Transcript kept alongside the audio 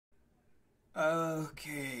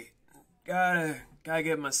Okay, gotta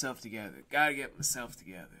get myself together. Gotta get myself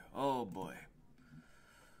together. Oh boy.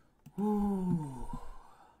 Ooh.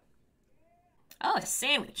 Oh, a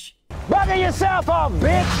sandwich. Bugging yourself up,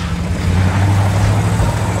 bitch!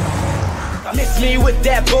 Miss me with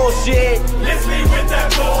that bullshit. Miss me with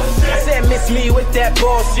that bullshit. I said miss me with that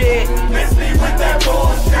bullshit. Miss me with that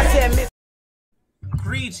bullshit. I said miss.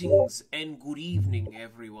 Greetings and good evening,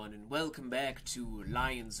 everyone, and welcome back to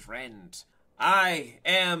Lion's Rant. I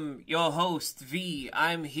am your host, V.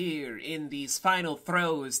 I'm here in these final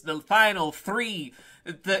throes, the final three.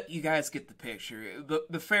 You guys get the picture.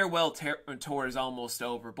 The farewell tour is almost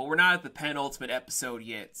over, but we're not at the penultimate episode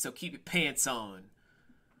yet, so keep your pants on.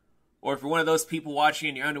 Or if you're one of those people watching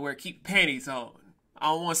in your underwear, keep your panties on. I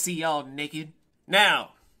don't want to see y'all naked.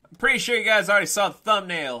 Now, I'm pretty sure you guys already saw the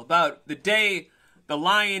thumbnail about the day the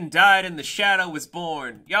lion died and the shadow was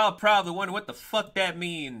born. Y'all probably wonder what the fuck that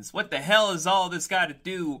means. What the hell is all this got to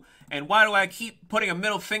do? And why do I keep putting a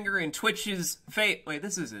middle finger in Twitch's face? Wait,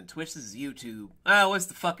 this isn't Twitch, this is YouTube. What's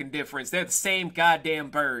the fucking difference? They're the same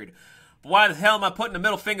goddamn bird. But why the hell am I putting a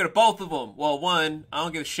middle finger to both of them? Well, one, I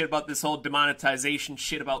don't give a shit about this whole demonetization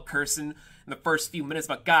shit about cursing in the first few minutes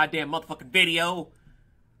of a goddamn motherfucking video.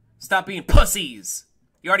 Stop being pussies.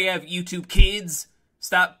 You already have YouTube kids.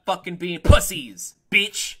 Stop fucking being pussies,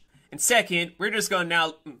 bitch. And second, we're just gonna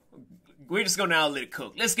now let it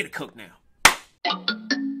cook. Let's get it cooked now.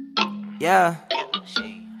 Yeah.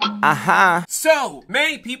 So,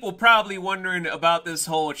 many people probably wondering about this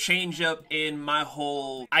whole change up in my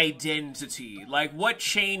whole identity. Like, what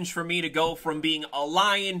changed for me to go from being a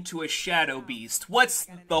lion to a shadow beast? What's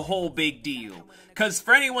the whole big deal? Because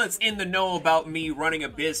for anyone that's in the know about me running a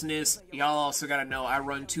business, y'all also gotta know I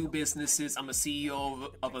run two businesses. I'm a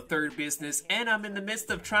CEO of a third business, and I'm in the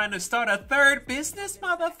midst of trying to start a third business,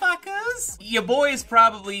 motherfuckers! Your boys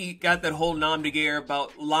probably got that whole nom de guerre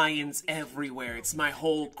about lions everywhere. It's my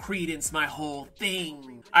whole credence, my whole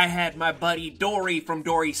thing. I had my buddy Dory from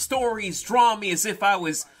Dory Stories draw me as if I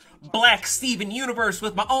was Black Steven Universe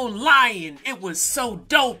with my own lion. It was so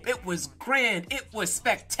dope. It was grand. It was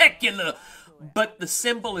spectacular. But the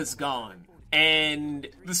symbol is gone. And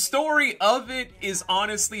the story of it is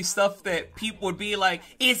honestly stuff that people would be like,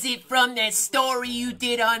 is it from that story you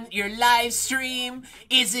did on your live stream?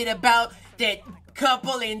 Is it about that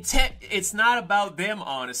couple in It's not about them,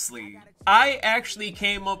 honestly. I actually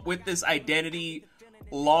came up with this identity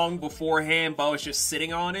long beforehand, but I was just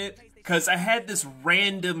sitting on it. Because I had this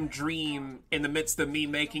random dream in the midst of me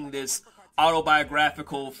making this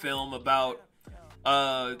autobiographical film about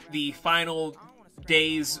the final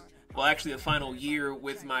days, well actually the final year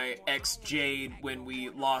with my ex Jade when we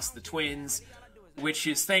lost the twins, which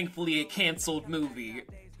is thankfully a canceled movie,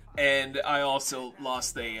 and I also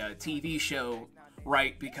lost a TV show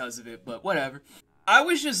right because of it, but whatever. I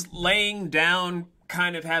was just laying down,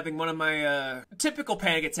 kind of having one of my typical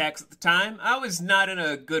panic attacks at the time. I was not in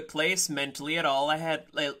a good place mentally at all. I had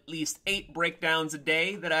at least 8 breakdowns a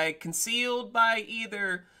day that I concealed by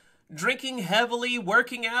either drinking heavily,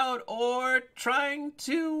 working out, or trying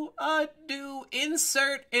to do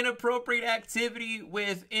insert inappropriate activity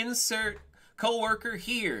with insert coworker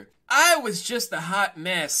here. I was just a hot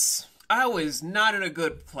mess. I was not in a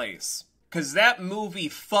good place, because that movie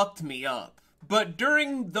fucked me up. But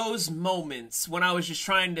during those moments, when I was just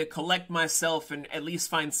trying to collect myself and at least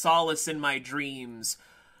find solace in my dreams,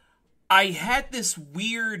 I had this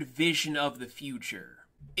weird vision of the future.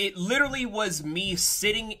 It literally was me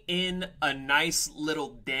sitting in a nice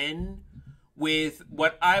little den with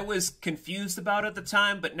what I was confused about at the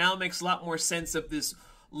time, but now makes a lot more sense, of this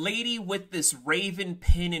lady with this raven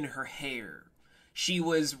pin in her hair. She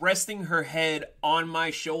was resting her head on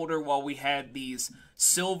my shoulder while we had these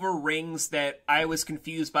silver rings that I was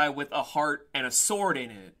confused by with a heart and a sword in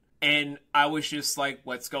it. And I was just like,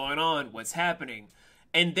 what's going on? What's happening?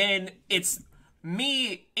 And then it's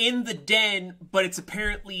me in the den, but it's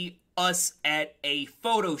apparently us at a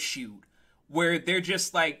photo shoot where they're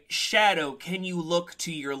just like, Shadow, can you look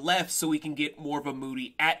to your left so we can get more of a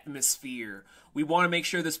moody atmosphere? We want to make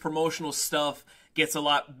sure this promotional stuff gets a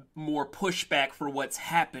lot more pushback for what's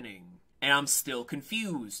happening. And I'm still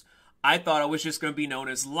confused. I thought I was just going to be known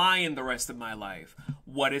as Lion the rest of my life.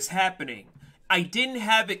 What is happening? I didn't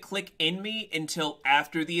have it click in me until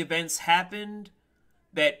after the events happened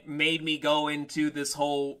that made me go into this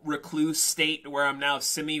whole recluse state where I'm now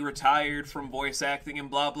semi-retired from voice acting and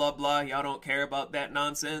blah, blah, blah. Y'all don't care about that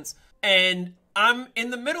nonsense. And I'm in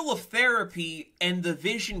the middle of therapy and the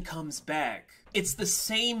vision comes back. It's the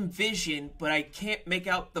same vision, but I can't make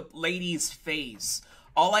out the lady's face.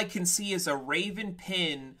 All I can see is a raven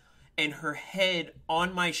pin and her head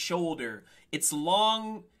on my shoulder. Its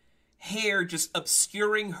long hair just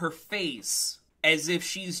obscuring her face, as if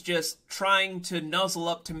she's just trying to nuzzle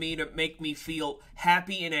up to me to make me feel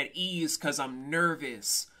happy and at ease because I'm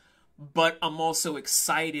nervous, but I'm also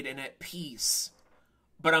excited and at peace.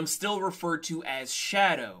 But I'm still referred to as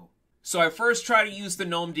Shadow. So I first try to use the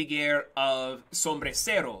nom de guerre of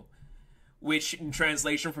Sombrecero, which in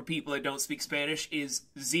translation for people that don't speak Spanish is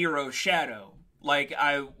zero shadow. Like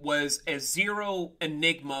I was a zero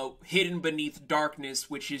enigma hidden beneath darkness,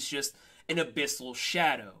 which is just an abyssal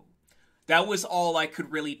shadow. That was all I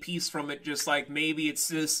could really piece from it, just like maybe it's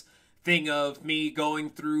this thing of me going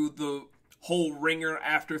through the whole ringer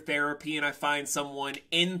after therapy and I find someone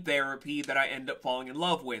in therapy that I end up falling in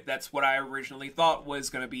love with. That's what I originally thought was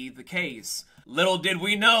going to be the case. Little did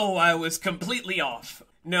we know I was completely off.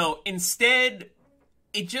 No, instead,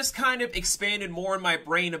 it just kind of expanded more in my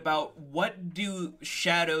brain about what do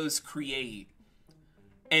shadows create.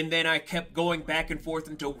 And then I kept going back and forth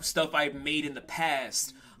into stuff I've made in the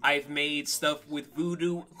past. I've made stuff with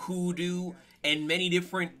voodoo, hoodoo, and many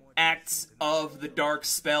different acts of the dark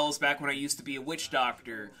spells back when I used to be a witch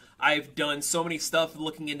doctor. I've done so many stuff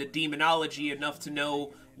looking into demonology enough to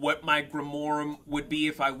know what my grimoire would be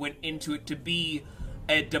if I went into it to be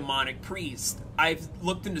a demonic priest. I've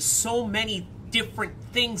looked into so many different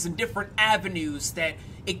things and different avenues that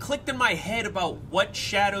it clicked in my head about what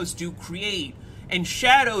shadows do create. And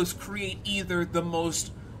shadows create either the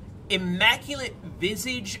most immaculate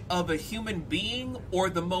visage of a human being or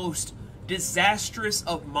the most disastrous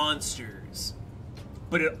of monsters.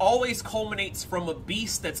 But it always culminates from a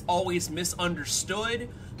beast that's always misunderstood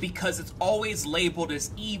because it's always labeled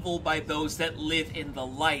as evil by those that live in the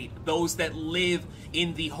light, those that live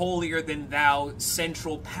in the holier-than-thou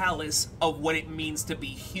central palace of what it means to be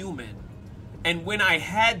human. And when I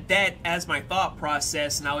had that as my thought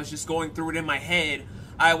process and I was just going through it in my head,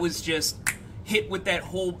 I was just hit with that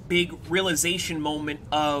whole big realization moment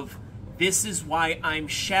of, this is why I'm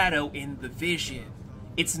Shadow in the vision.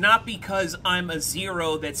 It's not because I'm a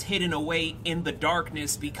zero that's hidden away in the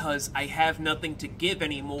darkness because I have nothing to give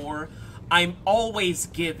anymore. I'm always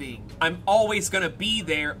giving. I'm always going to be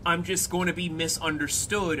there. I'm just going to be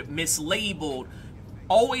misunderstood, mislabeled,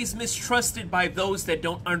 always mistrusted by those that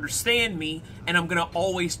don't understand me, and I'm going to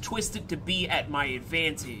always twist it to be at my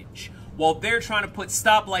advantage. While they're trying to put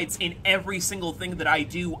stoplights in every single thing that I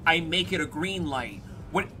do, I make it a green light.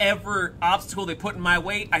 Whatever obstacle they put in my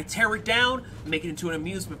way, I tear it down, make it into an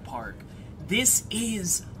amusement park. This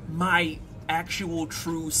is my actual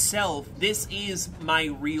true self. This is my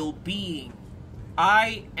real being.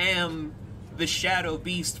 I am the Shadow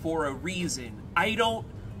Beast for a reason. I don't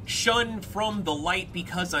shun from the light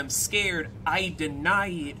because I'm scared. I deny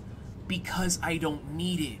it because I don't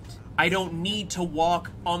need it. I don't need to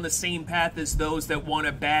walk on the same path as those that want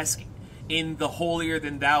to bask in the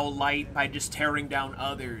holier-than-thou light by just tearing down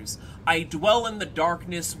others. I dwell in the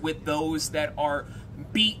darkness with those that are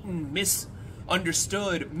beaten,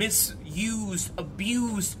 misunderstood, misused,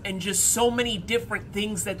 abused, and just so many different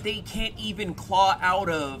things that they can't even claw out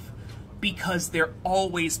of because they're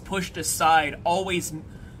always pushed aside, always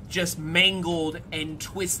just mangled and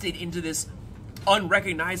twisted into this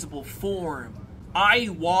unrecognizable form. I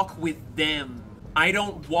walk with them. I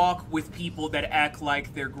don't walk with people that act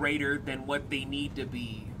like they're greater than what they need to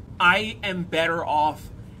be. I am better off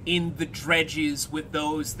in the dredges with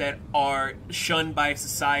those that are shunned by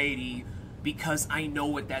society because I know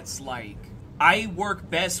what that's like. I work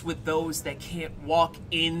best with those that can't walk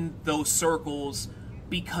in those circles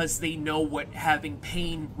because they know what having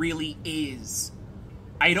pain really is.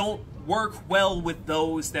 I don't work well with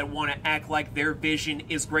those that want to act like their vision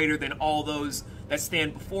is greater than all those that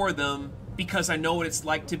stand before them because I know what it's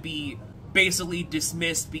like to be basically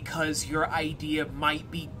dismissed because your idea might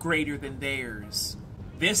be greater than theirs.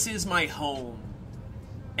 This is my home,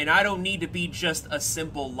 and I don't need to be just a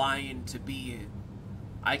simple lion to be it.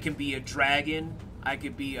 I can be a dragon, I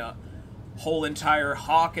could be a whole entire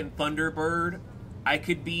hawk and thunderbird, I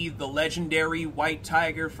could be the legendary white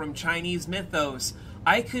tiger from Chinese mythos,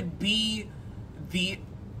 I could be the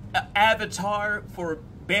avatar for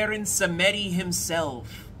Baron Samedi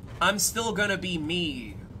himself. I'm still gonna be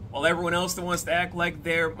me. While everyone else that wants to act like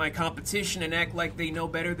they're my competition and act like they know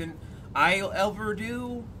better than I'll ever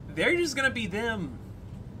do, they're just gonna be them.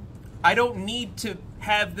 I don't need to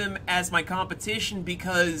have them as my competition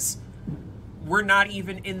because we're not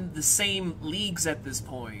even in the same leagues at this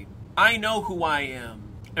point. I know who I am.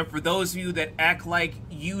 And for those of you that act like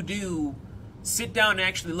you do, sit down and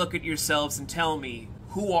actually look at yourselves and tell me,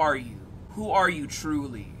 who are you? Who are you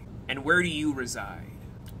truly? And where do you reside?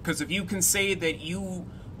 Because if you can say that you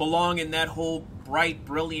belong in that whole bright,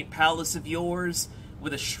 brilliant palace of yours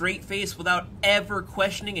with a straight face without ever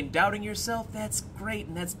questioning and doubting yourself, that's great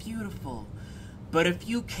and that's beautiful. But if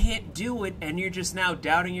you can't do it and you're just now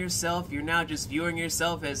doubting yourself, you're now just viewing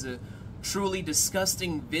yourself as a truly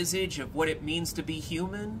disgusting visage of what it means to be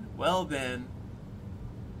human, well then,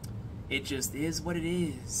 it just is what it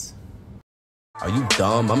is. Are you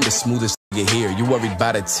dumb? I'm the smoothest nigga here. You worried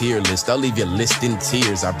about a tier list? I'll leave your list in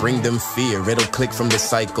tears. I bring them fear. It'll click from the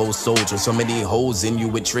psycho soldier. So many holes in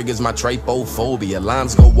you, it triggers my trypophobia.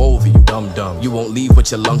 Lines go over you, dumb. You won't leave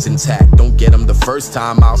with your lungs intact. Don't get them the first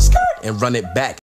time, I'll skirt and run it back.